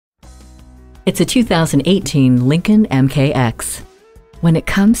It's a 2018 Lincoln MKX. When it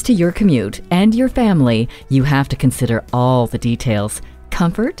comes to your commute and your family, you have to consider all the details: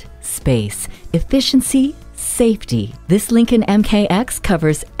 comfort, space, efficiency, safety. This Lincoln MKX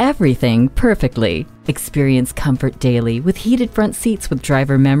covers everything perfectly. Experience comfort daily with heated front seats with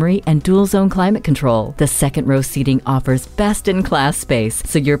driver memory and dual-zone climate control. The second row seating offers best-in-class space,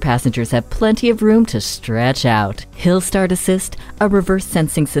 so your passengers have plenty of room to stretch out. Hill Start Assist, a reverse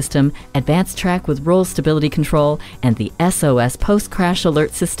sensing system, advanced track with roll stability control, and the SOS post-crash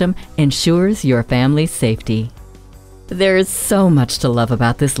alert system ensures your family's safety. There is so much to love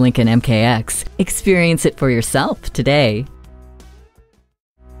about this Lincoln MKX. Experience it for yourself today.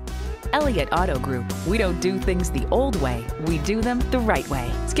 Elliott Auto Group. We don't do things the old way, we do them the right way.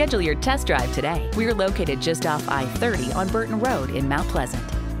 Schedule your test drive today. We're located just off I-30 on Burton Road in Mount Pleasant.